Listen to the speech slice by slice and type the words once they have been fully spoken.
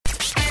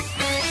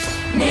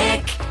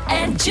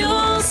and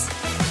Jules.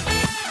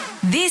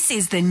 This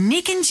is the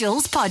Nick and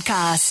Jules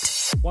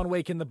podcast. 1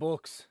 week in the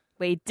books.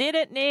 We did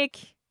it, Nick.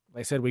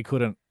 They said we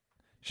couldn't.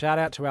 Shout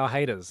out to our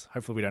haters.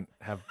 Hopefully we don't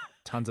have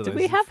tons of Do those.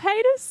 we have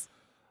haters?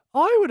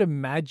 I would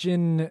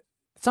imagine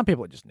some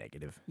people are just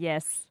negative.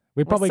 Yes.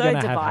 We're probably so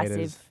going to have divisive.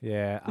 haters.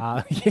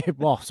 Yeah. Yeah.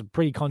 Well, some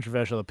pretty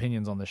controversial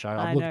opinions on the show.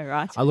 I know,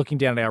 right? I'm looking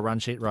down at our run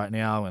sheet right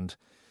now and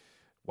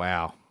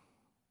wow.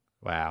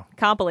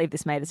 Can't believe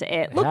this made it to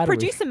air. How Look, do we-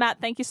 producer Matt,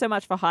 thank you so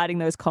much for hiding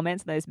those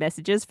comments and those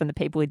messages from the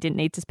people we didn't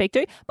need to speak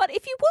to. But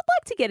if you would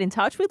like to get in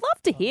touch, we'd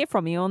love to hear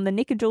from you on the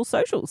Nick and Jules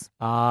socials.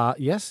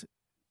 Yes.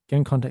 Get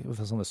in contact with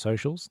us on the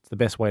socials. It's the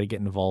best way to get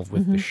involved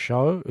with the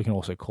show. You can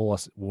also call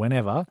us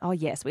whenever. Oh,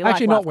 yes. We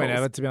Actually, like not live whenever,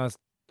 calls. to be honest.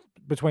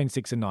 Between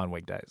 6 and 9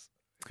 weekdays.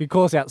 If you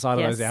call us outside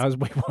of those Yes. hours,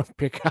 we won't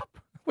pick up.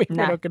 We're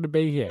No. not going to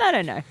be here.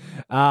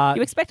 No.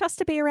 You expect us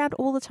to be around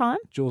all the time?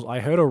 Jules, I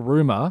heard a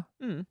rumor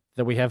Mm.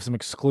 that we have some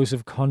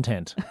exclusive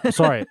content.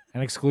 Sorry,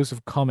 an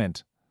exclusive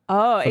comment.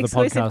 Oh, For the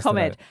exclusive podcast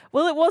comment. today.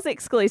 Well, it was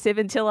exclusive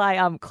until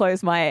I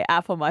closed my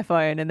app on my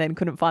phone and then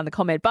couldn't find the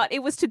comment. But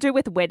it was to do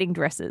with wedding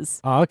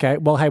dresses. Oh, okay.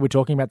 Well, hey, we're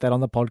talking about that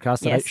on the podcast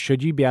today. Yes.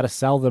 Should you be able to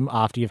sell them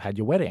after you've had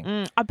your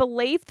wedding? I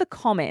believe the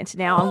comment.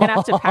 Now, I'm going to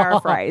have to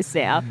paraphrase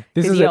now.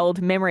 This to is the a-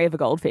 old memory of a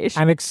goldfish.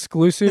 An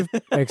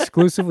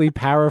exclusively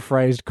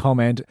paraphrased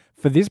comment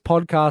for this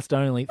podcast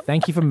only.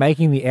 Thank you for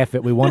making the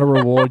effort. We want to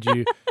reward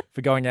you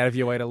for going out of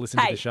your way to listen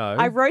to Hey, the show.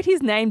 I wrote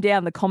his name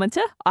down, the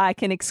commenter. I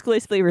can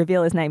exclusively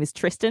reveal his name is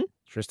Tristan.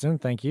 Tristan,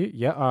 thank you.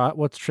 Yeah, all right.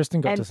 What's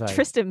Tristan got And to say?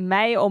 Tristan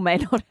may or may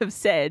not have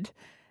said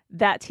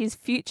that his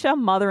future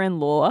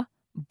mother-in-law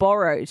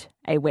borrowed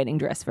a wedding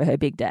dress for her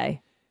big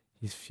day.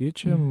 His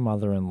future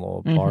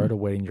mother-in-law borrowed a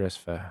wedding dress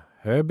for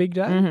her big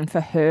day?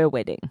 For her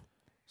wedding.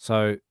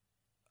 So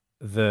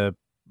the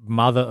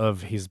mother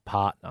of his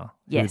partner.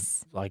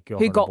 Yes.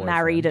 Who Got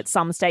married at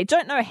some stage.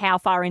 Don't know how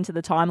far into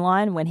the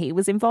timeline when he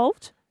was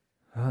involved.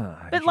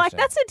 But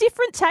that's a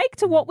different take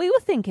to what we were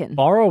thinking.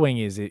 Borrowing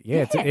is it?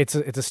 Yeah, Yeah. It's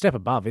a step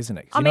above, isn't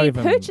it? 'Cause I you're not mean,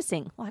 even-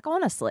 purchasing,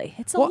 honestly,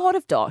 it's a What? lot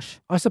of dosh.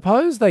 I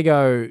suppose they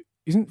go.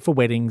 Isn't for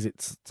weddings?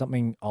 It's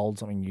something old,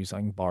 something new,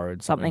 something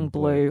borrowed, Something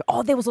blue.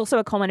 Oh, there was also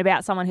a comment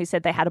about someone who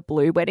said they had a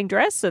blue wedding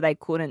dress, so they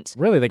couldn't.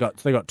 Really, they got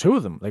two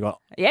of them. They got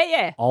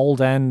Yeah.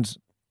 old and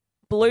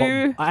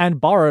Blue.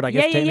 and borrowed. I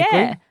guess technically.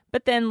 Yeah.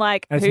 But then,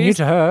 And it's new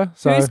to her.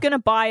 So who's going to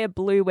buy a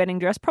blue wedding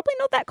dress? Probably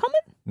not that common.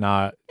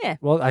 no. Yeah.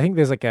 Well, I think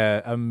there's like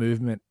a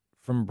movement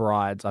from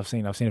brides. I've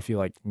seen a few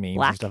like memes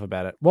Black. and stuff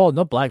about it. Well,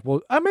 not black.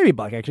 Well, maybe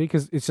black actually,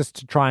 because it's just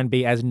to try and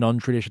be as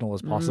non-traditional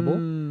as possible,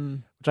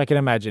 which I can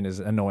imagine is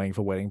annoying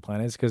for wedding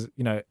planners. Because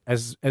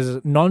as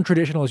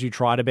non-traditional as you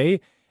try to be,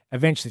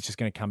 eventually it's just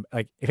going to come.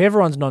 Like if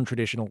everyone's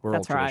non-traditional, we're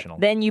That's all right. traditional.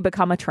 Then you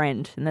become a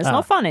trend, and it's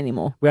not fun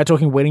anymore. We are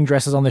talking wedding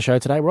dresses on the show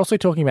today. We're also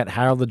talking about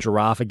Harold the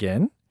giraffe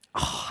again.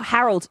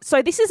 Harold.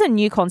 So this is a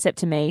new concept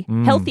to me.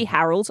 Healthy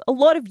Harold. A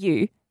lot of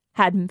you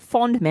had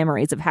fond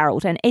memories of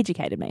Harold and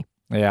educated me.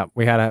 Yeah,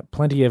 we had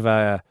plenty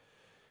of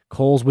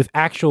calls with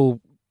actual,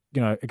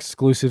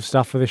 exclusive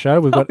stuff for the show.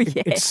 We've got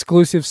yeah.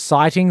 exclusive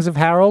sightings of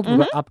Harold. We've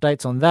got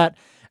updates on that.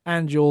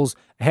 And Jules,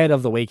 ahead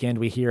of the weekend,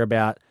 we hear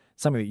about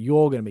something that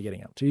you're going to be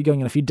getting up to. You're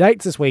going on a few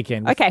dates this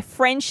weekend. Okay,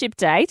 friendship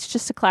dates.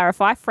 Just to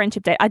clarify,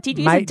 friendship date. I did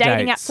use a Mate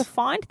dating dates. app to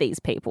find these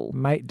people.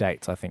 Mate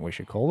dates, I think we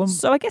should call them.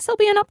 So I guess there'll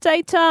be an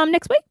update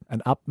next week.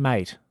 An up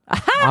mate.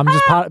 I'm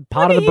just part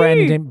of the at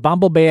branding you. team.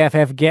 Bumble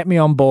BFF, get me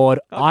on board.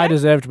 I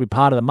deserve to be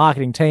part of the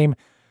marketing team.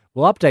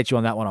 We'll update you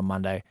on that one on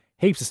Monday.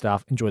 Heaps of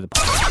stuff. Enjoy the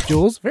podcast.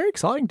 Jules, very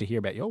exciting to hear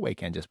about your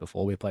weekend just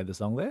before we played the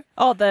song there.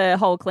 Oh, the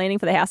whole cleaning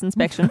for the house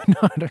inspection. No,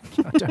 I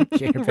don't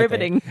care about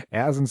Riveting. the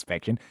house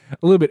inspection.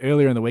 A little bit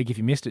earlier in the week, if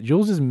you missed it,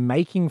 Jules is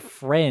making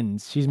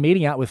friends. She's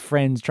meeting out with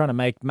friends, trying to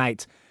make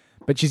mates,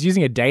 but she's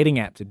using a dating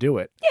app to do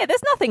it. Yeah,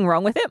 there's nothing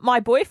wrong with it. My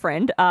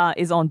boyfriend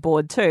is on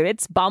board too.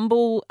 It's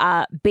Bumble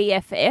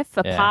BFF,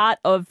 a part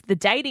of the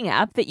dating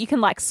app that you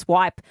can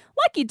swipe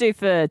like you do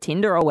for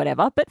Tinder or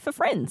whatever, but for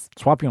friends.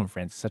 Swiping on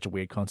friends is such a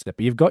weird concept,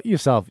 but you've got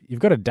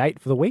a date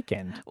for the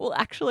weekend. Well,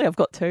 actually, I've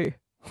got two.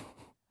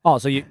 Oh,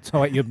 so you're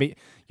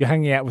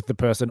hanging out with the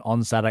person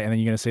on Saturday, and then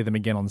you're going to see them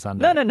again on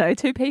Sunday. No,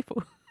 two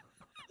people.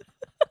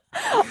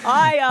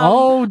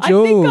 I think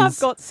Jules. I've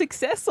got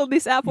success on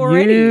this app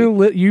already.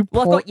 I've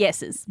got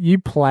yeses. You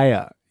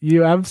player.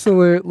 You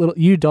absolute little...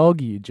 You dog,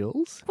 you,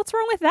 Jules. What's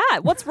wrong with that?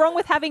 What's wrong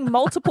with having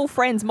multiple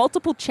friends,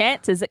 multiple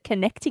chances at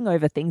connecting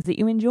over things that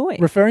you enjoy?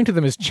 Referring to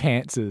them as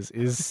chances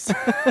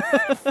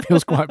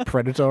feels quite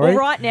predatory. Well,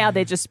 right now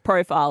they're just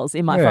profiles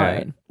in my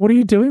phone. What are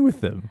you doing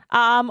with them?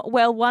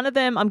 Well, one of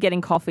them I'm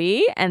getting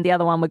coffee, and the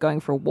other one we're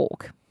going for a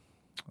walk.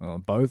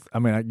 Both. I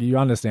mean, you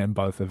understand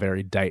both are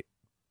very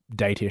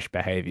date-ish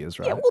behaviors,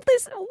 right? Yeah, well,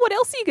 what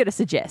else are you going to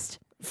suggest?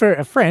 For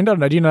a friend, I don't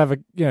know. Do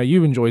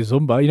you enjoy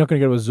Zumba? You're not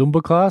going to go to a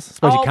Zumba class? I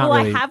suppose you can't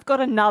really. I have got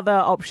another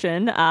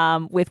option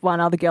with one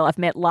other girl I've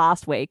met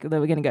last week that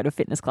we're going to go to a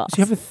fitness class. So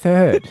you have a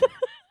third.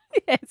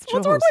 Yes.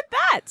 What's wrong with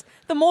that?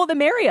 The more the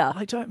merrier.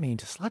 I don't mean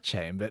to slut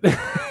shame, but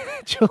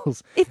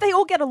Jules. If they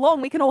all get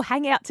along, we can all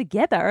hang out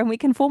together and we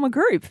can form a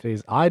group.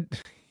 Geez,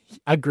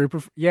 A group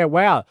of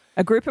wow.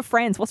 A group of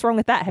friends. What's wrong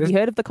with that? Have you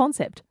heard of the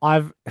concept?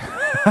 I've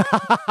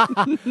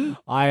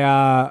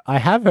I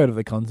have heard of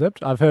the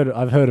concept. I've heard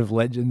of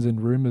legends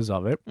and rumors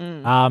of it.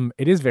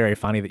 It is very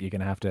funny that you're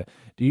going to have to.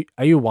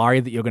 Are you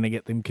worried that you're going to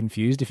get them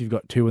confused if you've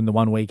got two in the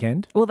one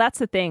weekend? Well, that's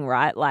the thing,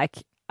 right? Like,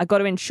 I got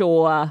to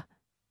ensure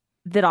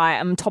that I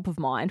am top of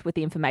mind with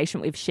the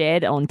information we've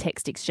shared on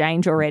text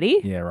exchange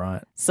already. Yeah,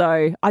 right.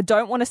 So I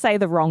don't want to say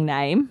the wrong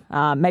name.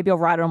 Maybe I'll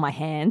write it on my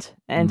hand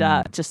and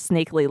just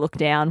sneakily look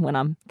down when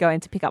I'm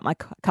going to pick up my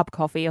cup of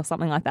coffee or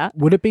something like that.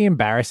 Would it be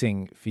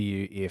embarrassing for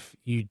you if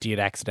you did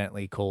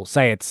accidentally call,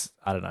 say it's,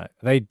 I don't know, are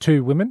they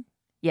two women?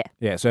 Yeah.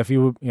 Yeah, so if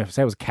you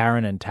say it was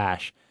Karen and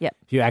Tash. Yep.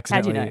 If you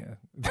accidentally, How'd you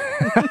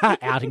know?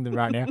 outing them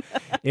right now.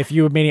 If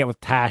you were meeting up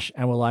with Tash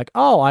and were like,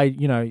 oh,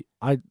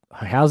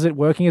 how's it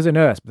working as a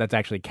nurse? But that's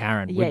actually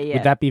Karen.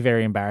 Would that be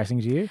very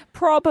embarrassing to you?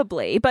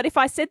 Probably. But if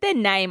I said their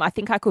name, I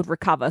think I could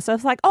recover. So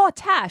it's like, oh,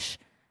 Tash,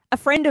 a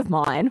friend of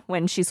mine,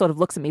 when she sort of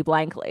looks at me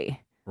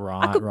blankly.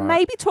 Right. I could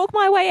maybe talk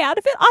my way out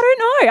of it. I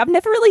don't know. I've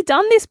never really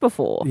done this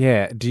before.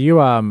 Yeah. Do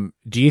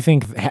you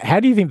think, how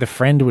do you think the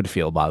friend would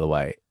feel, by the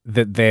way,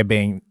 that they're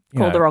being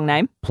called the wrong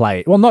name?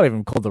 Well, not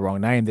even called the wrong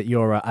name, that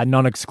you're a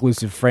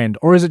non-exclusive friend?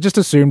 Or is it just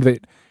assumed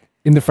that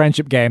in the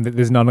friendship game that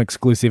there's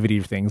non-exclusivity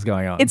of things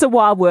going on? It's a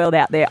wild world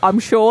out there. I'm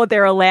sure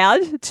they're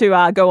allowed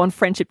to go on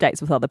friendship dates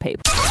with other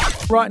people.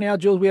 Right now,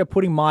 Jules, we are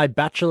putting my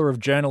Bachelor of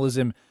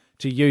Journalism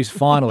to use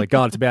finally.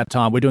 God, it's about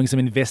time. We're doing some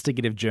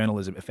investigative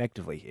journalism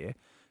effectively here.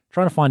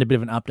 Trying to find a bit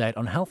of an update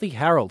on Healthy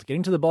Harold.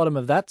 Getting to the bottom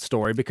of that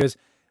story because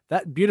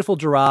that beautiful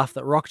giraffe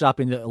that rocked up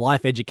in the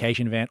Life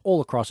Education van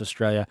all across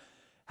Australia,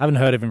 haven't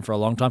heard of him for a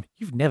long time.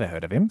 You've never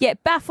heard of him? Yeah,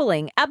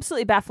 baffling.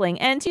 Absolutely baffling.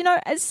 And,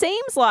 it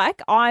seems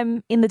like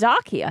I'm in the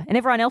dark here and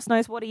everyone else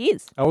knows what he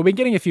is. We've been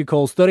getting a few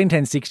calls.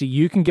 131060.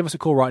 You can give us a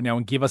call right now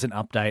and give us an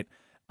update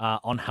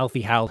on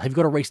Healthy Harold. Have you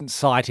got a recent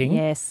sighting?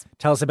 Yes.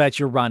 Tell us about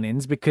your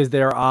run-ins because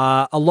there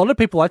are a lot of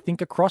people, I think,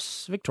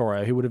 across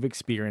Victoria who would have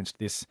experienced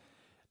this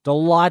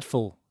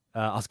delightful,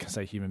 I was going to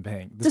say human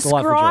being. This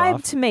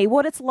Describe to me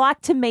what it's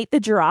like to meet the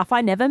giraffe I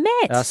never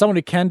met. Someone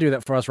who can do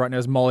that for us right now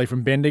is Molly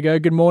from Bendigo.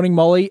 Good morning,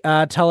 Molly.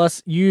 Tell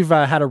us, you've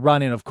had a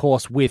run-in, of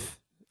course, with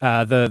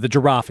the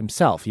giraffe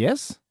himself,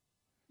 yes?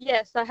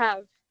 Yes, I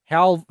have.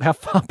 How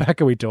far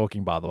back are we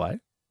talking, by the way?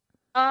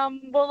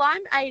 Well,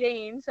 I'm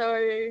 18,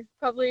 so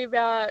probably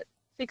about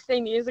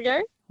 16 years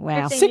ago.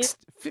 Wow. So,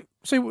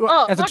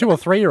 as a 2 or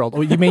 3 year old,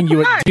 or you mean you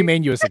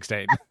were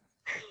 16?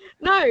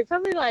 No,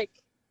 probably like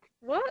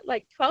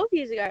 12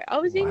 years ago. I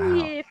was in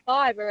year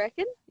 5, I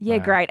reckon. Yeah,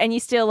 Wow. great. And you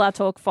still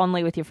talk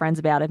fondly with your friends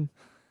about him.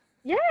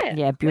 Yeah.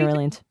 Yeah,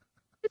 brilliant.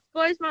 It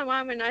blows my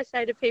mind when I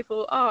say to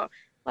people, "Oh,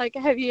 like,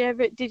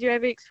 did you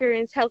ever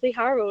experience Healthy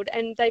Harold?"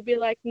 And they'd be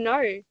like,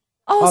 "No."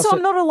 Oh, so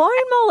I'm not alone,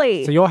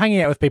 Molly. So you're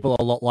hanging out with people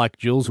a lot like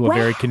Jules who are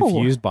very Wow.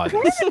 confused by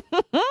this.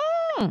 Well,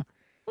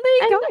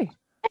 there you go.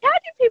 How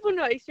do people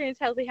not experience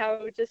Healthy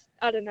Harold? Just,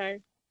 I don't know.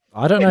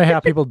 I don't know how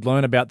people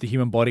learn about the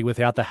human body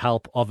without the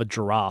help of a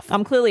giraffe.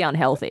 I'm clearly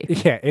unhealthy.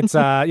 Yeah, it's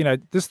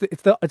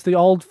it's the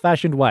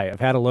old-fashioned way of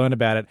how to learn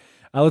about it.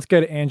 Let's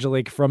go to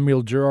Angelique from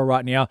Mildura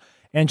right now.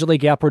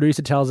 Angelique, our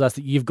producer, tells us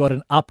that you've got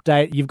an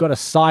update, you've got a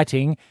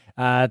sighting.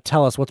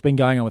 Tell us what's been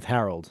going on with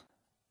Harold.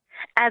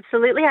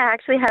 Absolutely. I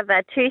actually have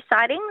 2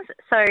 sightings.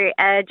 So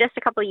just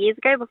a couple of years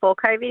ago, before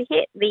COVID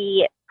hit,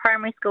 the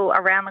primary school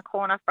around the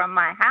corner from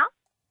my house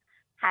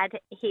had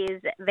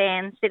his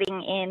van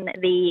sitting in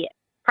the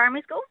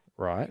primary school.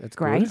 Right, that's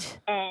Great.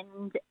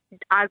 And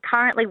I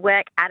currently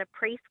work at a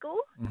preschool.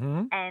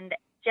 Mm-hmm. And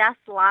just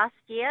last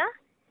year,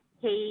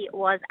 he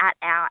was at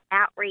our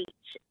outreach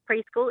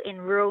preschool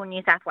in rural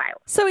New South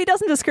Wales. So he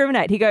doesn't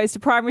discriminate. He goes to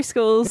primary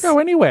schools, Go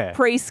anywhere.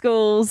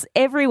 preschools,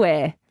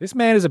 everywhere. This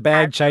man is a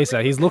bag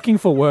chaser. He's looking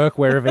for work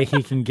wherever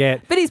he can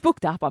get. But he's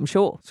booked up, I'm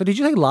sure. So did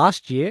you say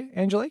last year,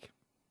 Angelique?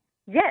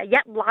 Yeah,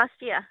 last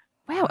year.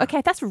 Wow,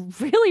 okay, that's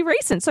really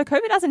recent. So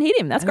COVID hasn't hit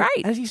him. That's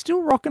great. Is he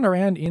still rocking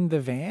around in the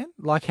van?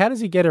 Like, how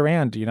does he get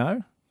around, do you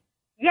know?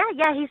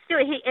 Yeah, he's still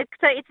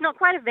so it's not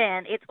quite a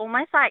van. It's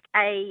almost like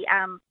a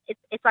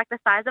it's like the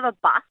size of a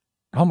bus.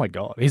 Oh my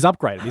God, he's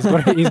upgraded.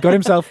 He's got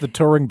himself the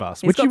touring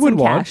bus, He's which got you would some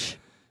want. cash.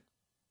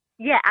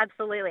 Yeah,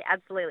 absolutely.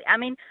 I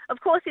mean,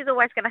 of course, he's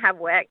always going to have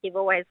work. You've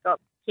always got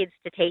kids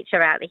to teach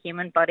about the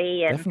human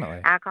body and Definitely.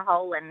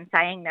 alcohol and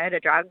saying no to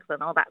drugs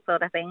and all that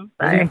sort of thing.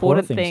 So Those are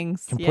Important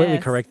things, Completely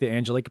yes. correct there,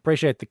 Angelique.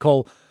 Appreciate the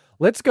call.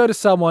 Let's go to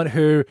someone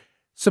who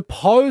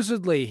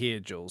supposedly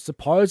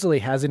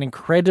has an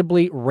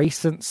incredibly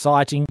recent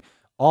sighting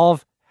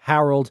of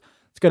Harold.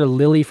 Let's go to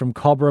Lily from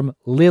Cobram.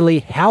 Lily,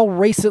 how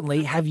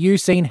recently have you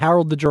seen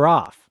Harold the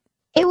giraffe?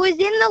 It was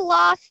in the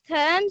last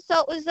term,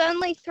 so it was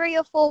only 3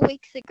 or 4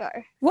 weeks ago.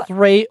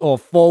 3 or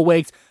 4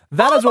 weeks.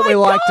 That is what we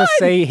like to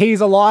see. He's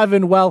alive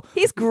and well.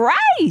 He's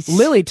great.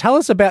 Lily, tell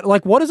us about,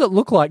 what does it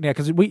look like now?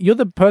 Because you're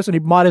the person who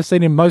might have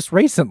seen him most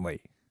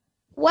recently.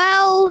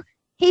 Well,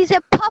 he's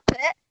a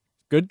puppet.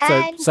 Good. So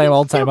and same he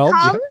old, same still old.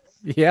 comes.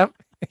 Yep.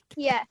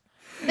 Yeah.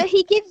 But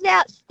he gives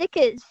out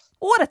stickers.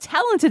 What a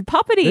talented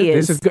puppet he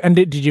is. This is good. And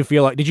did you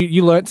feel like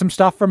you learnt some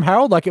stuff from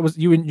Harold? Like it was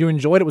you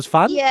enjoyed it? Was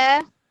fun?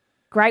 Yeah.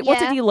 Great.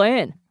 What Yeah. did you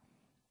learn?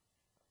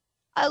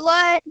 I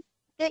learned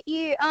that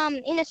you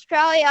in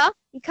Australia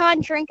you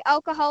can't drink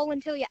alcohol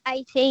until you're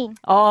 18.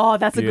 Oh,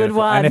 that's a good Beautiful.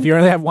 one. And if you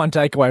only have one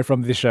takeaway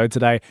from this show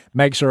today,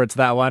 make sure it's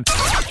that one.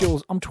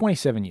 Jules, I'm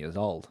 27 years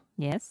old.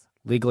 Yes.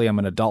 Legally, I'm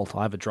an adult.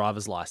 I have a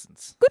driver's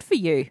license. Good for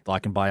you. I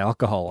can buy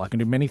alcohol. I can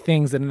do many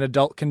things that an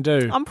adult can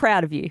do. I'm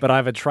proud of you. But I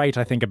have a trait,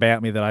 I think,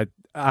 about me that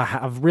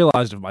I've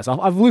realised of myself.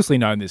 I've loosely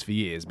known this for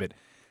years, but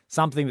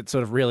something that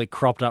sort of really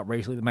cropped up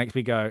recently that makes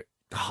me go,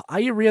 are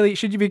you really,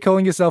 should you be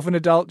calling yourself an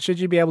adult? Should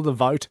you be able to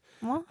vote?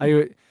 What? Are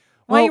you,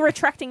 Why are you well,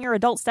 retracting your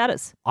adult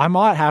status? I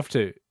might have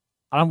to.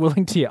 I'm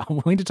willing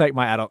to take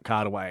my adult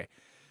card away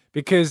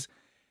because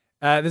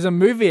there's a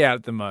movie out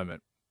at the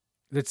moment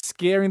that's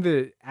scaring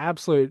the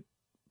absolute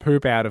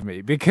poop out of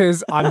me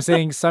because I'm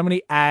seeing so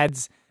many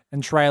ads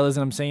and trailers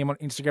and I'm seeing them on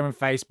Instagram and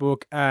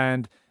Facebook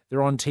and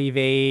they're on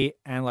TV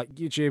and like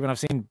YouTube and I've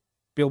seen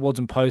billboards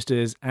and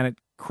posters and it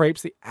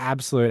creeps the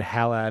absolute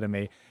hell out of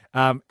me.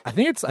 I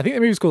think the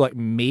movie's called like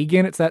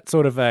Megan. It's that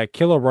sort of a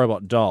killer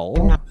robot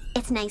doll.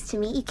 It's nice to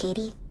meet you,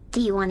 Katie. Do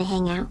you want to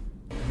hang out?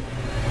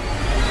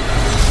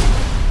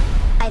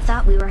 I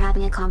thought we were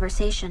having a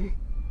conversation.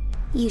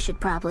 You should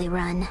probably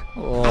run. I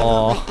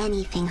won't let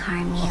anything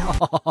harm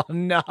you. Oh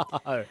no.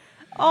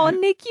 Oh,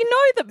 Nick, you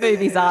know that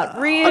movies aren't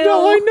real.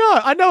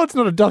 I know it's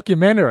not a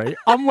documentary.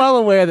 I'm well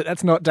aware that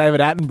that's not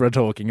David Attenborough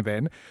talking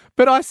then.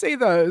 But I see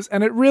those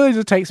and it really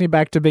just takes me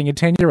back to being a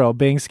 10-year-old,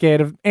 being scared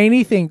of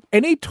anything,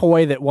 any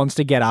toy that wants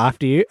to get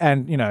after you.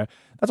 And, you know,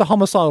 that's a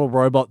homicidal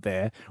robot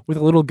there with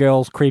a little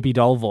girl's creepy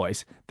doll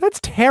voice. That's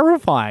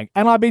terrifying.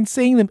 And I've been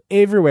seeing them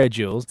everywhere,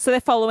 Jules. So they're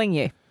following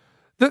you.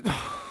 I don't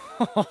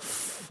even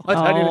think I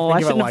of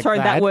it shouldn't like have thrown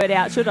that word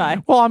out, should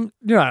I? Well,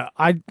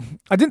 I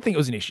didn't think it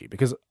was an issue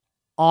because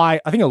I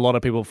think a lot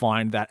of people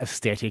find that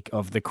aesthetic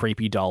of the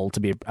creepy doll to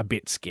be a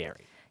bit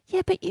scary.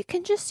 Yeah, but you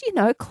can just,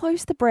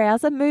 close the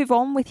browser, move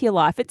on with your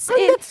life. And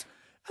that's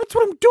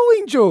what I'm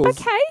doing, Jules.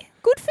 Okay,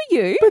 good for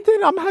you. But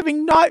then I'm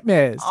having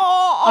nightmares.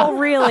 Oh,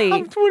 really?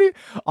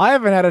 I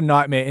haven't had a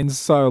nightmare in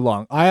so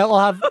long. I'll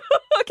have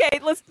Okay,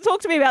 let's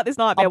talk to me about this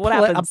nightmare. What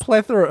happens? a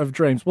plethora of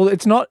dreams. Well,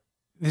 it's not.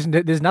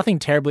 There's nothing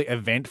terribly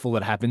eventful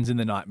that happens in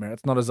the nightmare.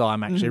 It's not as though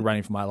I'm actually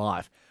running for my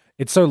life.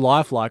 It's so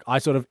lifelike. I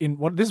sort of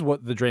this is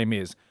what the dream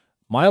is.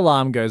 My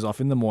alarm goes off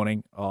in the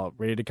morning,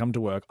 ready to come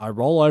to work. I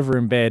roll over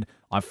in bed,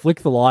 I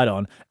flick the light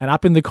on, and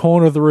up in the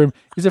corner of the room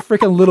is a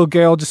freaking little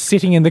girl just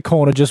sitting in the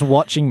corner just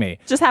watching me.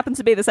 Just happens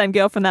to be the same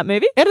girl from that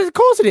movie? Of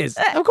course it is.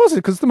 Of course it is,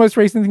 because it's the most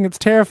recent thing that's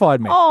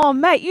terrified me. Oh,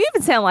 mate, you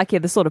even sound like you're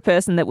the sort of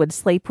person that would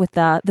sleep with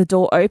the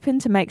door open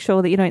to make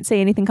sure that you don't see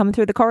anything coming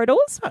through the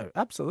corridors. No,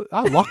 absolutely.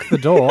 I lock the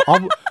door.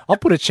 I'll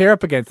put a chair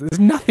up against it. There's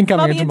nothing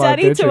coming Mummy into and my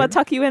Daddy bedroom. to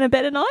tuck you in a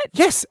bed at night?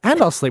 Yes,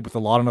 and I'll sleep with the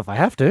light on if I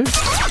have to.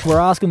 We're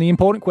asking the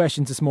important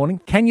questions this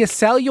morning. Can you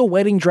sell your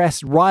wedding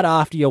dress right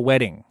after your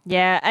wedding?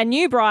 Yeah, a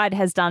new bride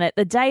has done it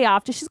the day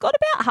after. She's got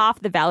about half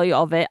the value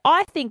of it.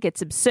 I think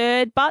it's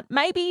absurd, but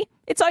maybe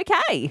it's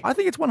okay. I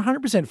think it's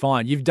 100%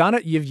 fine. You've done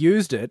it. You've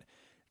used it.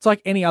 It's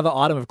like any other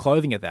item of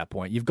clothing at that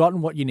point. You've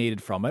gotten what you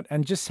needed from it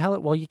and just sell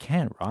it while you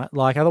can, right?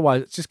 Like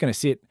otherwise it's just going to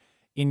sit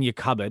in your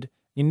cupboard.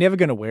 You're never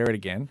going to wear it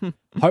again.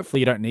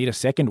 Hopefully you don't need a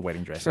second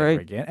wedding dress ever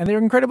again. And they're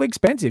incredibly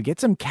expensive. Get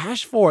some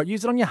cash for it.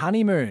 Use it on your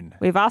honeymoon.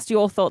 We've asked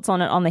your thoughts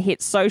on it on the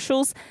hit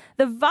socials.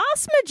 The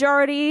vast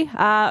majority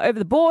over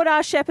the border,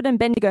 Shepparton,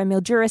 Bendigo,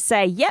 Mildura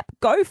say, yep,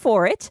 go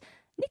for it.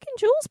 Nick and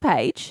Jules'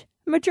 page,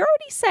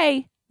 majority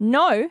say,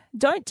 no,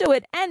 don't do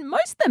it. And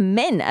most of the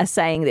men are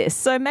saying this.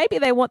 So maybe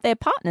they want their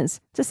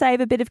partners to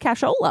save a bit of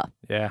cashola.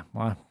 Yeah,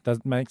 well,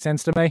 doesn't make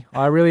sense to me.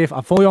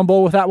 I'm fully on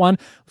board with that one.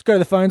 Let's go to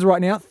the phones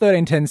right now.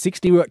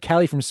 131060. We've got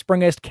Callie from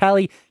Springhurst.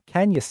 Callie,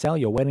 can you sell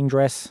your wedding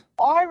dress?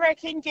 I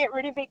reckon get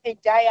rid of it the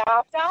day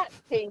after.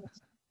 Think,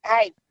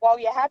 hey, while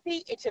you're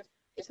happy,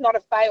 it's not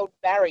a failed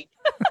marriage.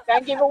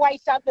 Don't give away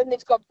something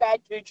that's got bad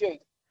juju.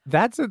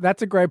 That's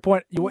a great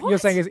point. What you're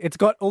saying is it's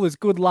got all this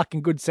good luck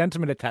and good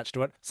sentiment attached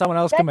to it. Someone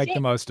else can make the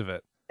most of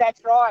it. That's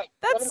right.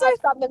 That's so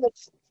something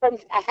that's from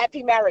a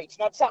happy marriage,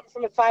 not something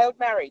from a failed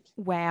marriage.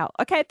 Wow.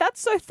 Okay, that's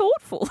so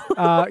thoughtful.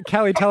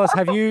 Callie, tell us,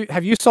 have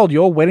you sold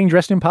your wedding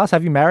dress in past?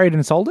 Have you married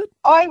and sold it?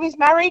 I was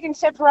married and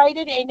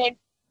separated and then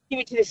give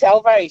it to the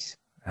Salvos.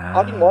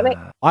 I didn't want it.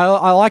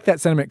 I like that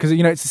sentiment because,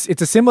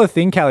 it's a similar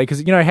thing, Callie,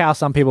 because you know how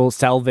some people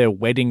sell their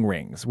wedding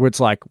rings where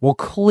it's like, well,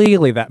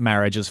 clearly that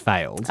marriage has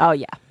failed. Oh,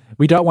 yeah.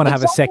 We don't want to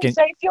have a second.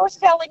 So if you're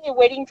selling your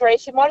wedding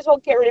dress, you might as well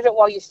get rid of it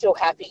while you're still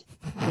happy.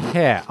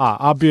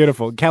 Yeah.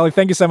 Beautiful. Callie,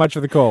 thank you so much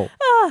for the call.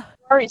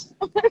 Worries.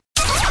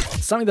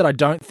 Something that I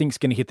don't think is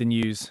going to hit the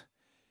news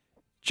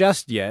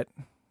just yet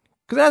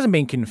because it hasn't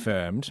been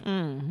confirmed.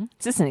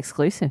 Is this an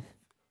exclusive?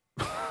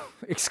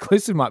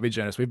 Exclusive might be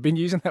generous. We've been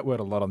using that word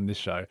a lot on this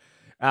show.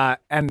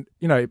 And,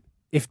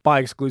 if by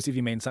exclusive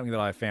you mean something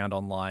that I found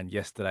online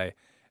yesterday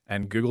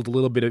and Googled a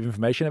little bit of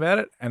information about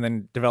it and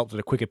then developed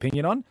a quick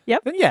opinion on,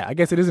 then yeah, I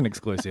guess it is an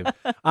exclusive.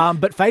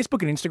 But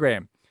Facebook and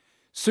Instagram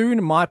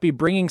soon might be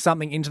bringing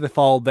something into the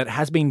fold that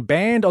has been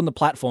banned on the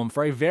platform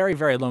for a very,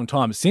 very long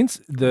time since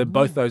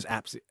both those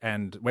apps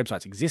and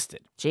websites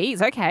existed.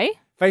 Geez, okay.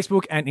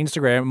 Facebook and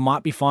Instagram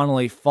might be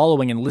finally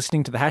following and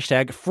listening to the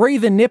hashtag Free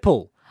the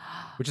Nipple,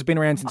 which has been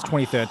around since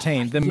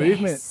 2013. The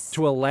movement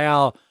to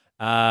allow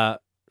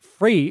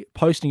free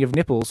posting of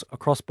nipples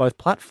across both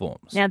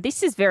platforms. Now,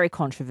 this is very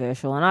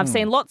controversial, and I've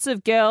seen lots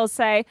of girls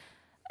say,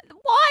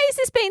 why is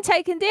this being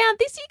taken down?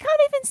 You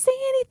can't even see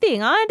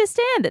anything. I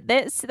understand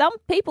that some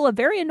people are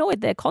very annoyed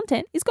their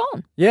content is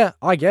gone. Yeah,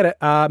 I get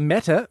it.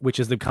 Meta,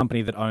 which is the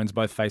company that owns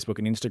both Facebook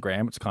and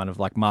Instagram, it's kind of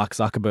like Mark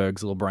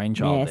Zuckerberg's little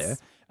brainchild there.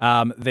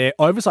 Their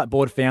oversight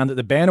board found that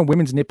the ban on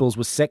women's nipples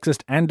was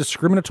sexist and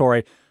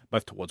discriminatory,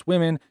 both towards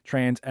women,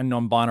 trans, and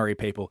non-binary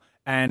people.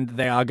 And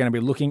they are going to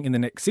be looking in the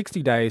next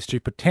 60 days to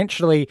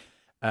potentially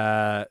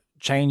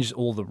change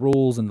all the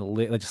rules and the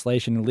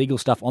legislation and legal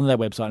stuff on their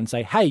website and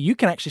say, hey, you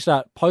can actually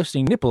start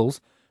posting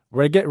nipples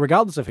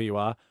regardless of who you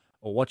are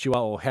or what you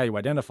are or how you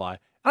identify.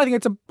 I think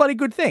it's a bloody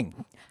good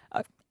thing.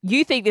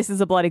 You think this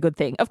is a bloody good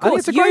thing. Of I think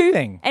course, it's a great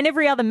thing. And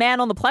every other man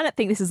on the planet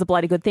think this is a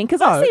bloody good thing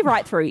because I see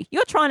right through you.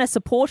 You're trying to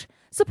support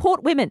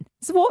women.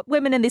 Support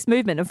women in this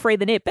movement and free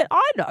the nip. But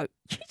I know,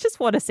 you just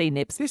want to see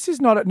nips. This is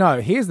not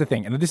no, here's the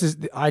thing. And this is,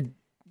 I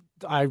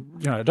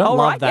don't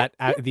love that,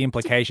 the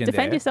implication there.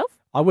 Defend yourself?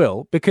 I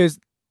will, because,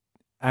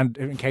 and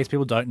in case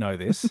people don't know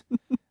this,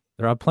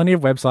 there are plenty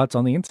of websites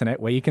on the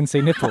internet where you can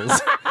see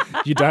nipples.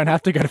 You don't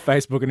have to go to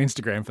Facebook and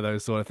Instagram for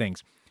those sort of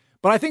things.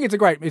 But I think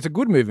it's a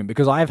good movement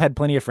because I have had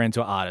plenty of friends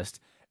who are artists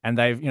and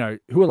they've,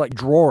 who are like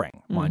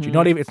drawing, mind you.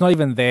 It's not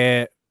even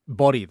their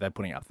body they're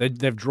putting up.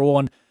 They've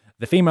drawn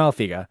the female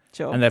figure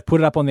and they've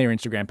put it up on their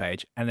Instagram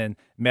page, and then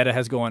Meta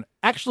has gone,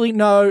 actually,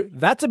 no,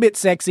 that's a bit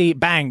sexy.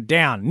 Bang,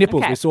 down,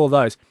 nipples. We saw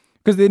those.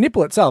 Because the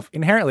nipple itself,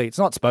 inherently, it's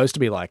not supposed to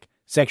be like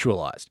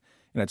sexualized.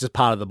 It's just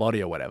part of the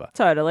body or whatever.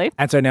 Totally.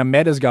 And so now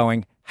Meta's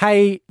going,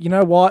 hey, you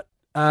know what?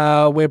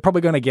 We're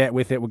probably going to get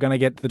with it. We're going to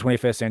get to the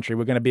 21st century.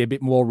 We're going to be a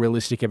bit more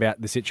realistic about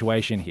the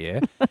situation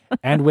here.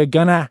 And we're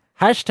going to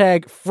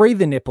hashtag free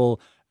the nipple.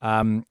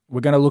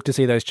 We're going to look to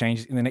see those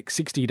changes in the next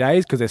 60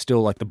 days because they're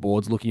still like the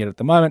board's looking at it at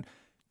the moment.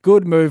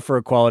 Good move for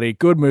equality.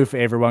 Good move for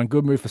everyone.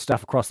 Good move for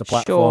stuff across the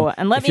platform. Sure.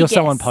 And let if me you're guess,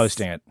 someone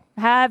posting it.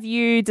 Have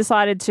you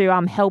decided to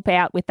help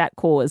out with that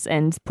cause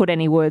and put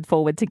any word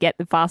forward to get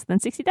the faster than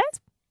 60 days?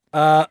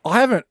 I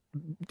haven't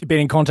been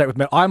in contact with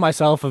Meta. I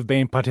myself have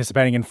been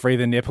participating in Free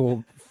the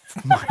Nipple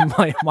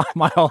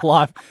my whole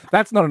life.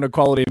 That's not an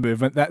equality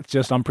movement. That's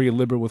just I'm pretty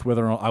liberal with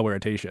whether or not I wear a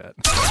T-shirt.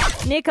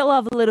 Nick, I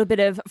love a little bit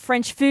of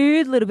French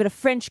food, a little bit of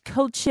French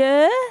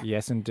culture.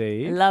 Yes,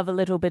 indeed. Love a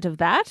little bit of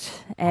that.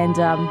 And,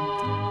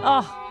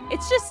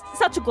 it's just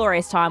such a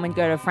glorious time when you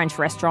go to a French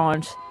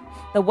restaurant.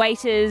 The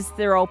waiters,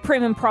 they're all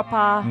prim and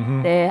proper.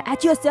 They're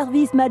at your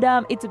service,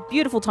 madame. It's a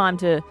beautiful time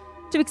to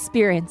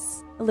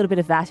experience a little bit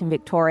of that in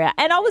Victoria.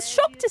 And I was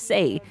shocked to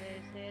see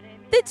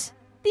that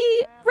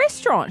the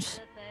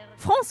restaurant,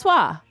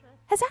 Francois,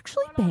 has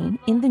actually been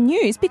in the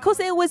news because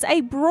there was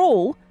a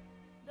brawl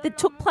that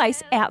took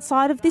place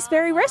outside of this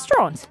very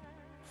restaurant.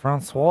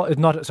 Francois is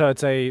not, so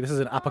this is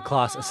an upper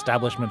class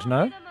establishment,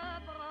 no?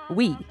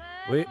 Oui.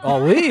 Oui,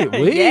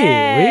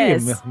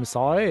 Yes. oui,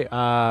 sorry,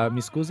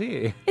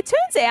 m'excusez. It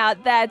turns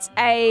out that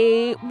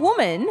a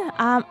woman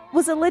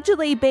was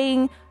allegedly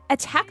being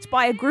attacked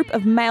by a group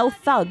of male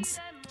thugs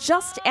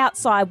just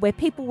outside where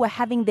people were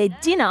having their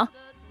dinner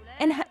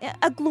and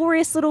a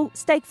glorious little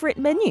steak frit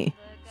menu.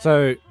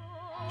 So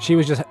she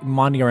was just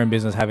minding her own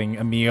business, having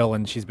a meal,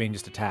 and she's been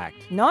just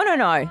attacked.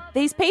 No.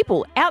 These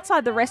people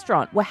outside the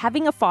restaurant were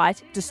having a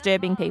fight,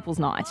 disturbing people's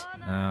night.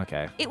 Oh,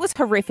 okay. It was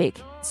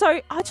horrific.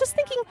 So I was just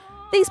thinking,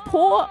 these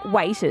poor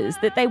waiters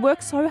that they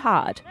work so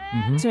hard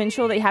to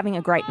ensure they're having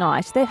a great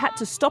night, they've had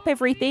to stop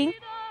everything.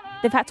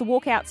 They've had to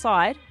walk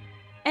outside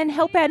and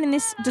help out in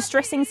this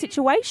distressing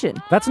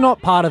situation. That's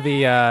not part of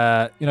the,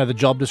 the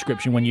job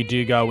description when you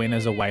do go in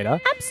as a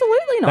waiter.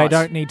 Absolutely not. They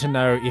don't need to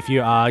know if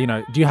you are,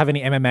 do you have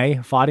any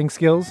MMA fighting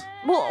skills?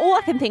 Well, all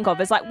I can think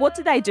of is what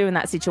do they do in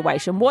that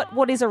situation?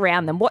 What is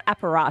around them? What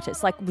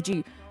apparatus? Would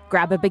you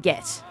grab a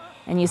baguette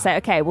and you say,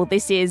 okay, well,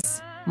 this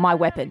is my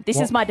weapon.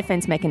 This is my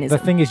defense mechanism.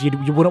 The thing is, you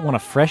wouldn't want a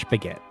fresh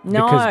baguette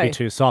because it'd be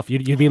too soft.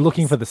 You'd be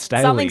looking for the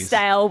staleys. Something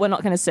stale we're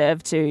not going to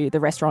serve to the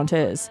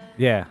restaurateurs.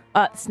 Yeah.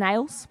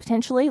 Snails,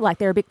 potentially.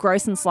 They're a bit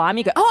gross and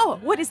slimy. You go, oh,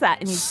 what is that?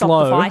 And you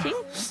stop the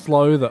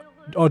fighting.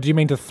 Oh, do you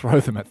mean to throw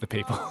them at the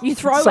people? You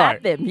throw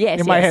at them, yes.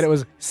 In my head, it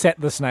was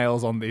set the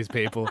snails on these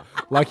people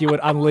like you would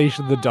unleash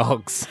the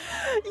dogs.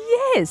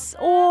 Yes.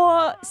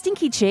 Or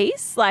stinky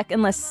cheese,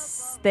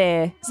 unless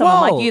they're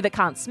someone like you that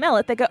can't smell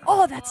it, they go,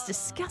 oh, that's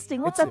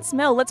disgusting. What's that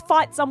smell? Let's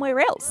fight somewhere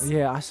else.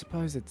 Yeah, I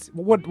suppose it's...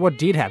 What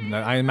did happen, though?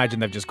 I imagine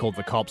they've just called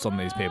the cops on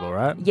these people,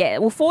 right? Yeah,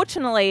 well,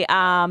 fortunately,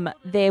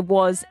 there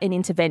was an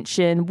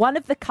intervention. One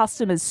of the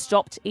customers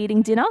stopped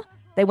eating dinner.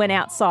 They went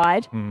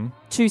outside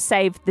to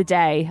save the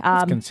day.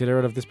 That's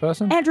considerate of this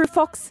person. Andrew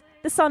Fox,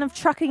 the son of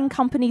trucking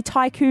company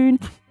tycoon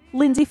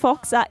Lindsay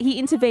Fox, he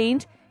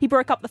intervened. He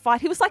broke up the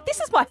fight. He was like, this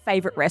is my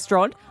favourite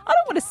restaurant. I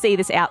don't want to see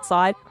this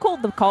outside.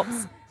 Called the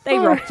cops. They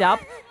rocked up.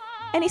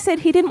 And he said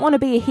he didn't want to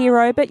be a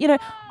hero, but,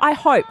 I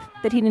hope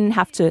that he didn't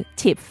have to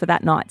tip for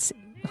that night's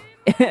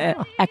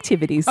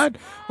activities. I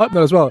hope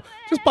that as well.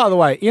 Just by the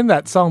way, in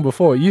that song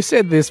before, you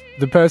said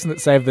the person that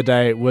saved the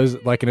day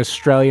was like an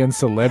Australian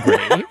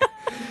celebrity.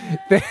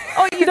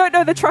 Oh, you don't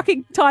know the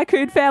trucking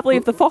tycoon family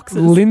of the Foxes?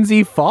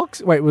 Lindsay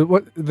Fox? Wait,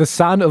 what? The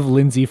son of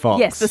Lindsay Fox?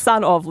 Yes, the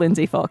son of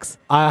Lindsay Fox.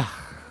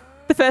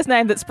 The first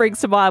name that springs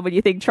to mind when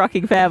you think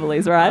trucking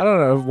families, right? I don't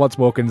know what's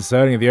more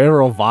concerning, the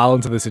overall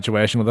violence of the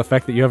situation or the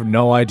fact that you have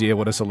no idea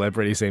what a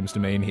celebrity seems to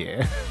mean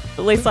here.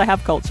 At least I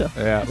have culture.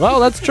 Yeah, well,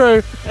 that's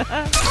true.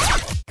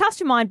 Cast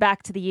your mind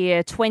back to the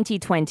year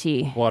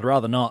 2020. Well, I'd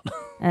rather not.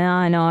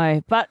 I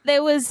know. But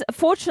there was,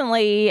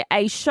 fortunately,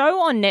 a show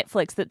on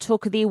Netflix that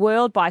took the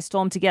world by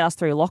storm to get us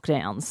through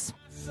lockdowns.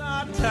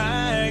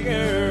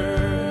 Tiger,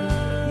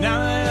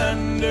 now I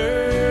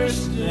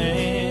understand.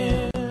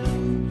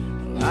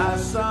 I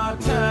saw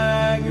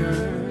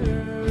Tiger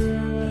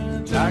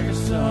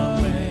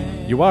saw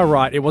me. You are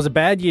right. It was a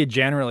bad year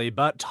generally,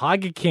 but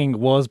Tiger King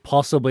was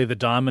possibly the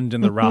diamond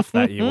in the rough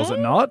that year, was it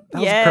not?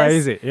 That was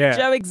crazy. Yeah.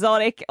 Joe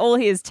Exotic, all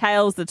his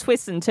tales, the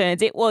twists and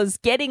turns. It was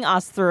getting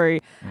us through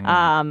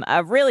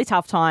a really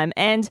tough time.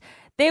 And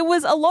there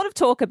was a lot of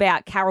talk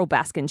about Carol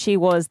Baskin. She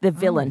was the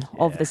villain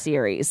of the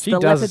series. She the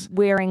does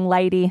leopard-wearing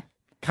lady.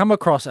 Come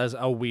across as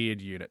a weird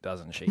unit,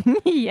 doesn't she?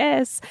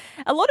 Yes.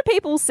 A lot of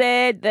people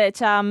said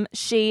that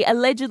she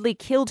allegedly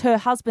killed her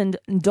husband,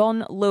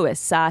 Don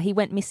Lewis. He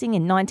went missing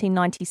in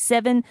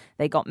 1997.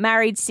 They got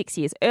married 6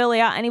 years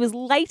earlier, and he was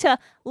later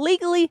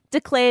legally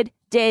declared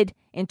dead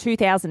in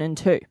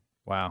 2002.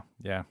 Wow.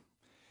 Yeah.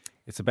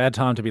 It's a bad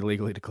time to be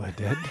legally declared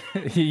dead.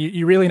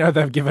 You really know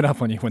they've given up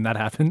on you when that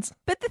happens.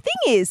 But the thing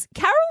is,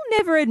 Carol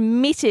never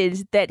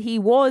admitted that he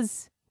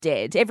was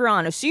dead.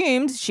 Everyone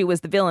assumed she was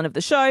the villain of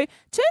the show.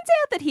 Turns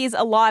out that he is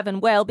alive and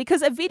well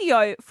because a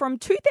video from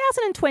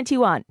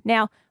 2021,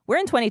 now we're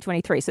in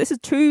 2023, so this is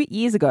 2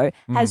 years ago,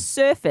 has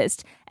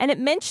surfaced, and it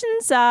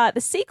mentions the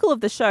sequel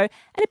of the show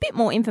and a bit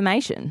more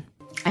information.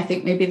 I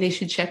think maybe they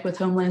should check with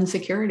Homeland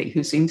Security,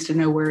 who seems to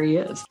know where he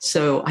is.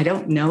 So I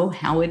don't know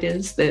how it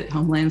is that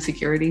Homeland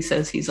Security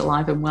says he's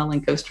alive and well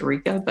in Costa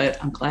Rica,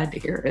 but I'm glad to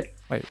hear it.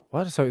 Wait,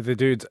 what? So the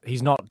dude's,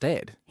 he's not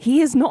dead?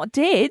 He is not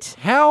dead.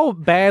 How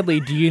badly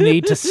do you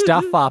need to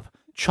stuff up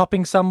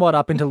chopping someone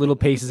up into little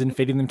pieces and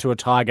feeding them to a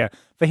tiger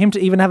for him to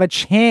even have a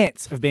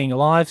chance of being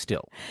alive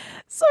still?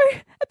 So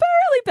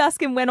apparently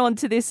Baskin went on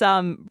to this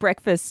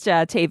breakfast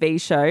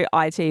TV show,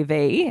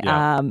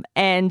 ITV,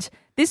 and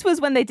this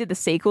was when they did the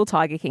sequel,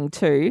 Tiger King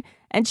 2,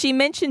 and she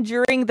mentioned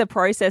during the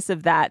process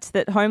of that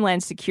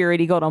Homeland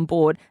Security got on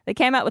board. They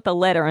came out with a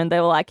letter and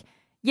they were like,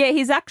 yeah,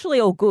 he's actually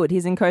all good.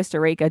 He's in Costa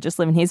Rica just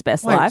living his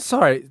best life.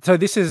 Sorry. So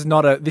this is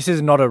not a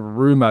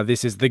rumor.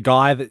 This is the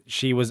guy that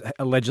she was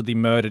allegedly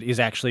murdered is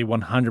actually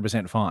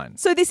 100% fine.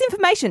 So this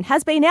information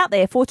has been out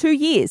there for 2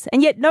 years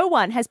and yet no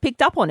one has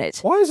picked up on it.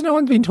 Why has no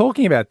one been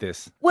talking about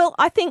this? Well,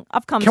 I think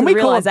I've come to the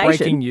realization. Can we call it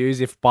breaking news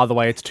if, by the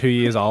way, it's 2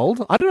 years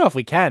old? I don't know if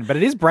we can, but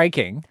it is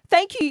breaking.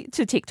 Thank you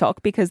to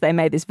TikTok because they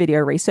made this video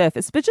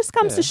resurface. But just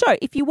comes to show,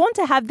 if you want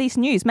to have this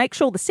news, make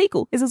sure the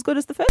sequel is as good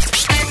as the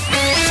first.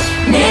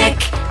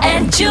 Nick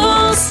and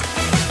Jules.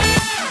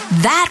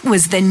 That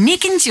was the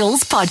Nick and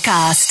Jules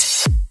podcast.